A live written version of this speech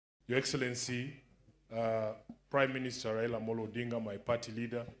Your Excellency, Prime Minister Raila Odinga, my party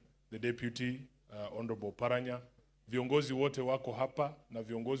leader, the Deputy, Honorable Paranya, viongozi wote wako hapa na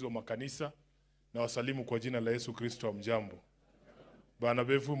viongozi wa makanisa, na wasalimu kwa jina la Yesu Kristo. Mjambo. Bana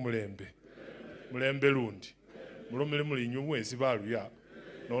befu mlembe. Mlembe lundi. Mlomele mlinyu mwezi balu ya.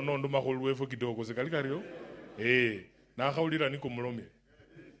 Nono ndo makulu wefu kidogo zekalika rio. Na akaulira niko mlomele.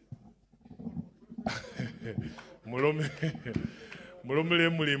 Mlomele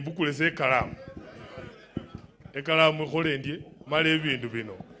mlimbu kulese ekalamu. Ekalamu ekole ndye male ebintu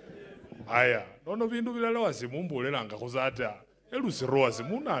bino. Aya, nono bintu bilala wasimumbolelanga kuzata. Elusiro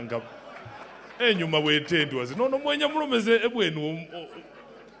wasimunanga. Enyuma wetendi wazi. Nono mwenye mlomeze ebwenu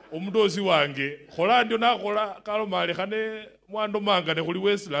omudozi wange. Khola ndio nakola kalo mali kane mwando manga ne kuli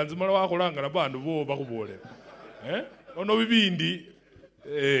Westlands mala wakolanga na bandu bo bakubole. Nono bibindi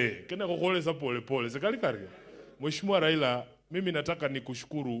kena kukoleza pole pole. Zekali kari. Mheshimiwa Raila, mimi nataka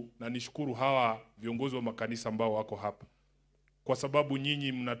nikushukuru na nishukuru hawa viongozi wa makanisa ambao wako hapa. Kwa sababu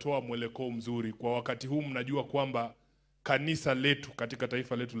nyinyi mnatoa mwelekeo mzuri kwa wakati huu. Mnajua kwamba kanisa letu katika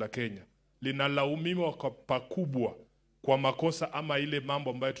taifa letu la Kenya linalaumiwa pakubwa kwa makosa ama ile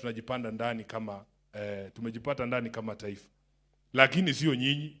mambo ambayo tunajipanda ndani kama tumejipata ndani kama taifa. Lakini sio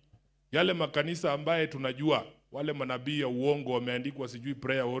nyinyi. Yale makanisa ambaye tunajua wale manabii ya uongo wameandikwa sijui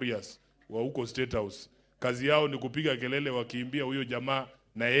prayer warriors wa huko State House. Kazi yao ni kupiga kelele wakiimbia huyo jamaa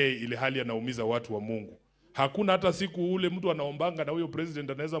na yeye ile hali anaumiza watu wa Mungu. Hakuna hata siku ule mtu anaombanga na huyo president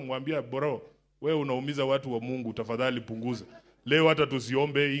anaweza mwambia bro, wewe unaumiza watu wa Mungu, tafadhali punguza. Leo hata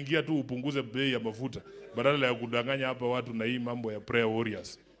tusiombe, ingia tu upunguze bei ya mafuta badala ya kudanganya hapa watu na hii mambo ya prayer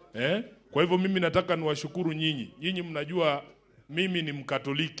warriors. Kwa hivyo mimi nataka niwashukuru nyinyi. Nyinyi mnajua mimi ni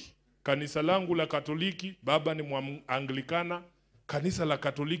Mkatoliki. Kanisa langu la Katoliki, baba ni Mwanglikana. Kanisa la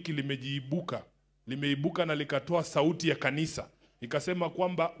Katoliki limeibuka na likatoa sauti ya kanisa. Ikasema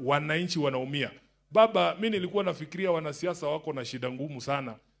kwamba wananchi wanaumia. Baba, mimi nilikuwa nafikiria wanasiasa wako na shida ngumu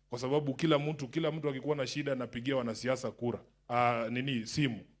sana kwa sababu kila mtu akikuwa na shida anapigia wanasiasa kura.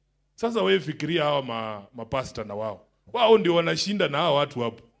 Simu. Sasa wewe fikiria hawa mapasta na wao ndio wanashinda na hawa watu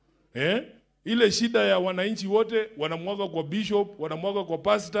hapo. Ile shida ya wananchi wote wanamwaga kwa bishop, wanamwaga kwa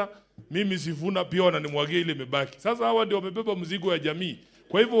pastor, mimi Sifuna pia wananimwagia ile imebaki. Sasa hawa ndio wamebeba mzigo ya jamii.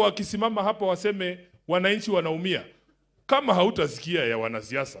 Kwa hivyo wakisimama hapa waseme wananchi wanaumia. Kama hautasikia ya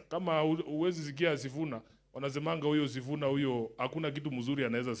wanasiasa, kama uwezi sikia Sifuna, wanasemanga huyo Sifuna huyo hakuna kitu mzuri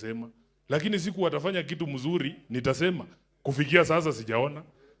anaweza sema. Lakini siku watafanya kitu mzuri nitasema. Kufikia sasa sijaona.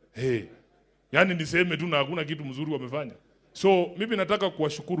 Yani niseme tu na hakuna kitu mzuri wamefanya. So mimi nataka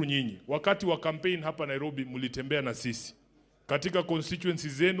kuwashukuru nyinyi. Wakati wa campaign hapa Nairobi mlitembea na sisi. Katika constituency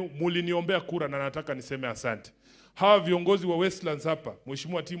zenu mliniombea kura na nataka niseme asante. Hawa viongozi wa Westlands hapa,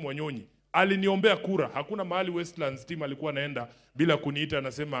 Mheshimiwa Timu Wanyonyi aliniombea kura. Hakuna mahali Westlands team alikuwa naenda bila kuniita,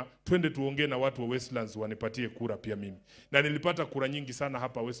 anasema twende tuongee na watu wa Westlands wanipatie kura pia mimi. Na nilipata kura nyingi sana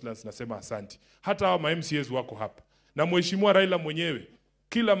hapa Westlands, nasema asante. Hata hawa MCAs wako hapa. Na Mheshimiwa Raila mwenyewe,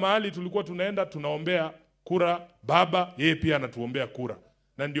 kila mahali tulikuwa tunaenda tunaombea kura, baba yeye pia anatuombea kura.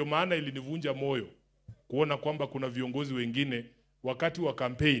 Na ndio maana ilinivunja moyo kuona kwamba kuna viongozi wengine wakati wa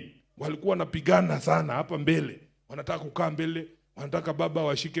campaign walikuwa wanapigana sana hapa mbele. Wanataka kukaa mbele, wanataka baba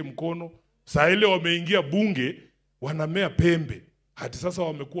washike mkono. Saa ile wameingia bunge, wanamea pembe. Hadi sasa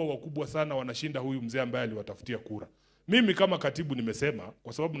wamekuwa wakubwa sana, wanashinda huyu mzee ambaye aliwatafutia kura. Mimi kama katibu nimesema,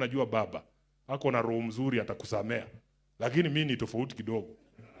 kwa sababu najua baba ako na roho mzuri atakusamea. Lakini mimi ni tofauti kidogo.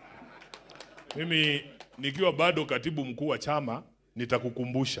 Mimi nikiwa bado katibu mkuu wa chama,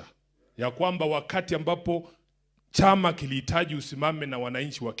 nitakukumbusha ya kwamba wakati ambapo chama kilihitaji usimame na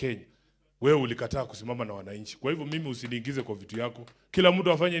wananchi wa Kenya, wewe ulikataa kusimama na wananchi. Kwa hivyo mimi usiniingize kwa vitu yako. Kila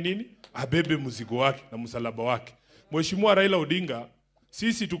mtu afanye nini? Abebe mzigo wake na msalaba wake. Mheshimiwa Raila Odinga,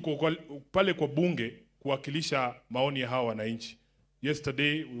 sisi tuko pale kwa bunge kuwakilisha maoni ya hawa wananchi.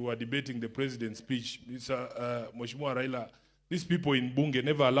 Yesterday we were debating the president's speech. Mheshimiwa Raila, these people in bunge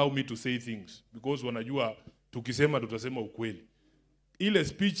never allow me to say things because wanajua tukisema tutasema ukweli. Ile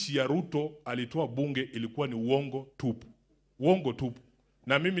speech ya Ruto alitoa bunge ilikuwa ni uongo tupu. Uongo tupu.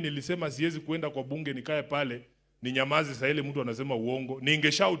 Na mimi nilisema siwezi kuenda kwa bunge nikae pale ni nyamazi saa ile mtu anasema uongo.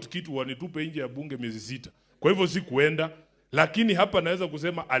 Ningeshout kitu wanitupe nje ya bunge miezi 6. Kwa hivyo si kuenda, lakini hapa naweza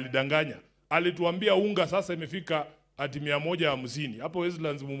kusema alidanganya. Alituambia unga sasa imefika ati 150. Hapo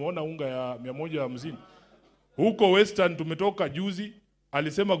Westlands mumeona unga ya 150. Huko Western tumetoka juzi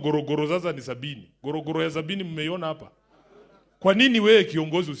alisema gorogoro sasa ni 70. Gorogoro ya 70 mmeiona hapa. Kwa nini wewe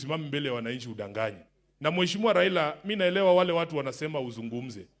kiongozi usimame mbele ya wananchi udanganye? Na Mheshimiwa Raila, mimi naelewa wale watu wanasema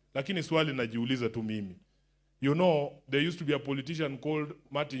uzungumze, lakini swali najiuliza tu mimi. You know, there used to be a politician called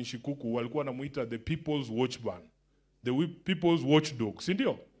Martin Shikuku, walikuwa wanamuita the people's watchman, the people's watchdog, si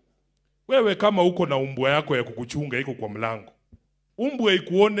ndio? Wewe kama uko na umbwa yako ya kukuchunga iko kwa mlango, umbwa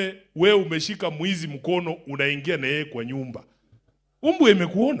ikuone wewe umeshika mwizi mkono unaingia na yeye kwa nyumba, umbwa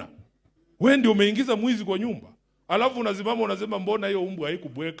imekuona wewe ndio umeingiza mwizi kwa nyumba, alafu unasimama unasema mbona hiyo umbwa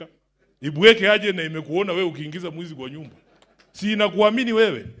haikubweka? Ibweke aje na imekuona wewe ukiingiza mwizi kwa nyumba? Si inakuamini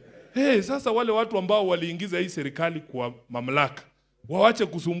wewe? Sasa wale watu ambao waliingiza hii serikali kwa mamlaka, waache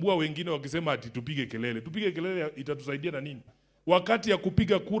kusumbua wengine wakisema ati tupige kelele. Tupige kelele itatusaidia na nini? Wakati ya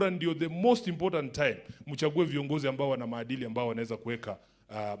kupiga kura ndio the most important time. Mchague viongozi ambao wana maadili, ambao wanaweza kuweka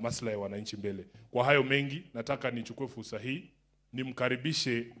maslahi ya wananchi mbele. Kwa hayo mengi, nataka nichukue fursa hii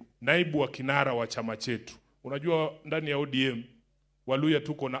nimkaribishe naibu wa kinara wa chama chetu. Unajua ndani ya ODM Waluya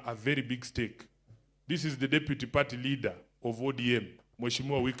tuko na a very big stake. This is the deputy party leader of ODM,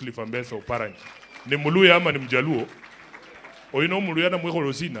 Mheshimiwa Wycliffe Ambassa Oparanya. Ni Mluya ama ni Mjaluo? Oino Mluya na mwe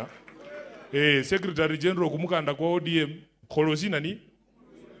Kolosina. Secretary General kumukanda kwa ODM Kolosina ni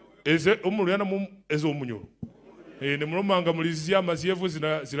eze Mluya na ezo Munyoro. Ni mlomanga mulizia amasiefu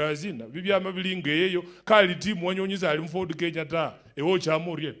zina bibya amabilinge yeyo kali timu wanyonyiza ali mford kenyatta ewo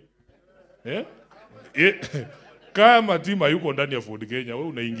chamuriye. Kama timu yuko ndani ya Ford Kenya, wewe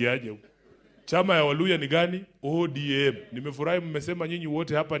unaingiaje huko? Chama ya Waluya ni gani? ODM. Nimefurahi mmesema nyinyi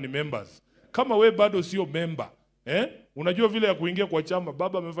wote hapa ni members. Kama we bado sio member, unajua vile ya kuingia kwa chama,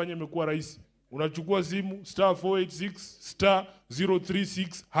 baba amefanya imekuwa rahisi. Unachukua simu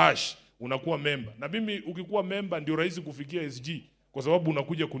 *486*036# unakuwa member. Na mimi ukikuwa member ndio rahisi kufikia SG kwa sababu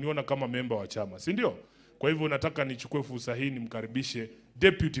unakuja kuniona kama member wa chama, si ndio? Kwa hivyo nataka nichukue fursa hii nimkaribishe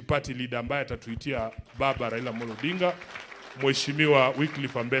deputy party leader ambaye atatuitia baba Raila Amolo Odinga, Mheshimiwa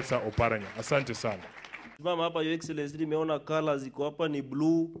Wycliffe Ambassa Oparanya. Asante sana. Mama hapa Your Excellency, nimeona colors ziko hapa ni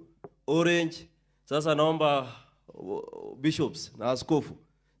blue, orange. Sasa naomba bishops na askofu,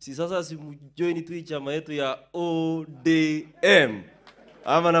 si sasa simjoin tu chama yetu ya ODM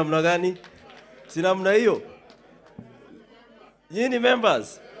ama namna gani? Si namna hiyo? Nyinyi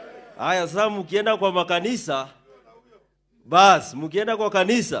members. Haya, sasa mkienda kwa makanisa, bas mkienda kwa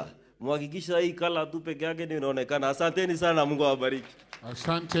kanisa muhakikisha hii kala tu peke yake ndio inaonekana. Asanteni sana, Mungu awabariki.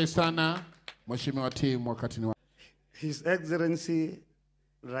 Asante sana Mheshimiwa team. Wakati ni His Excellency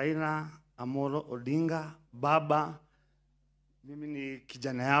Raila Amolo Odinga, baba, mimi ni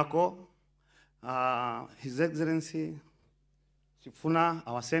kijana yako. His Excellency Sifuna,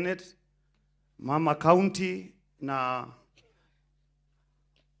 our Senate, Mama County na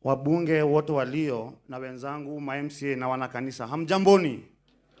wabunge wote walio na wenzangu ma MCA na wanakanisa. Hamjamboni.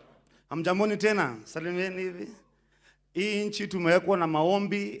 Hamjamboni tena. Salimieni hivi. Hii nchi tumewekwa na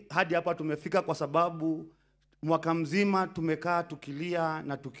maombi hadi hapa tumefika kwa sababu mwaka mzima tumekaa tukilia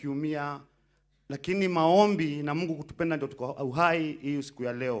na tukiumia, lakini maombi na Mungu kutupenda ndio tuko uhai hii siku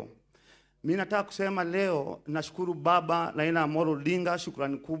ya leo. Mimi nataka kusema leo nashukuru baba Raila Amolo Odinga,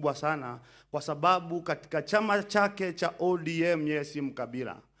 shukrani kubwa sana kwa sababu katika chama chake cha ODM yeye si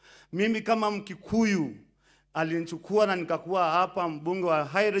mkabila. Mimi kama Mkikuyu alinichukua na nikakuwa hapa mbunge wa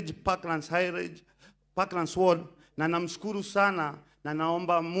Parklands Ward, na namshukuru sana na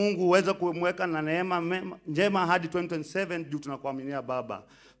naomba Mungu uweze kumweka na neema njema hadi 2027 juu tunakuaminia baba.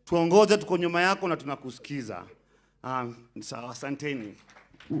 Tuongoze, tuko nyuma yako na tunakusikiza. Sawa, asanteni.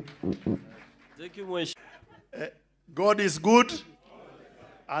 Thank you, God is good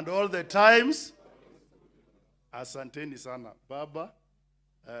and all the times. Asanteni sana baba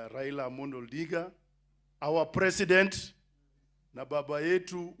Raila Amolo Odinga, our president na baba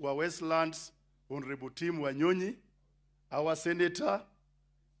yetu wa Westlands Honorable Tim Wanyonyi, our senator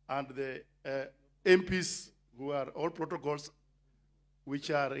and the MPs who are all protocols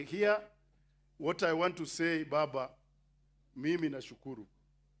which are here. What I want to say baba, mimi nashukuru.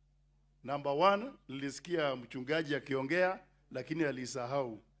 Number one, nilisikia mchungaji akiongea lakini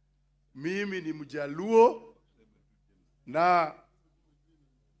alisahau. Mimi ni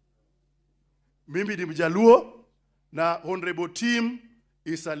Mjaluo na Honorable Tim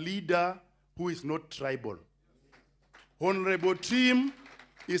is a leader who is not tribal. Honorable Tim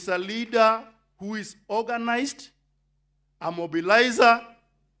is a leader who is organized, a mobilizer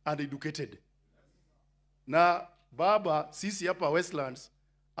and educated. Na baba, sisi hapa Westlands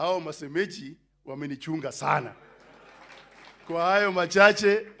au masemeji wamenichunga sana. Kwa hayo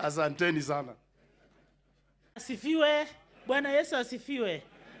machache, asanteni sana. Asifiwe. Bwana Yesu asifiwe.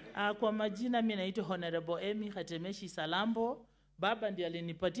 Kwa majina mimi naitwa Honorable Emi Hatemeshi Salambo. Baba ndiye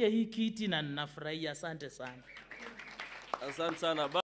alinipatia hii kiti na ninafurahia. Asante sana. Asante sana.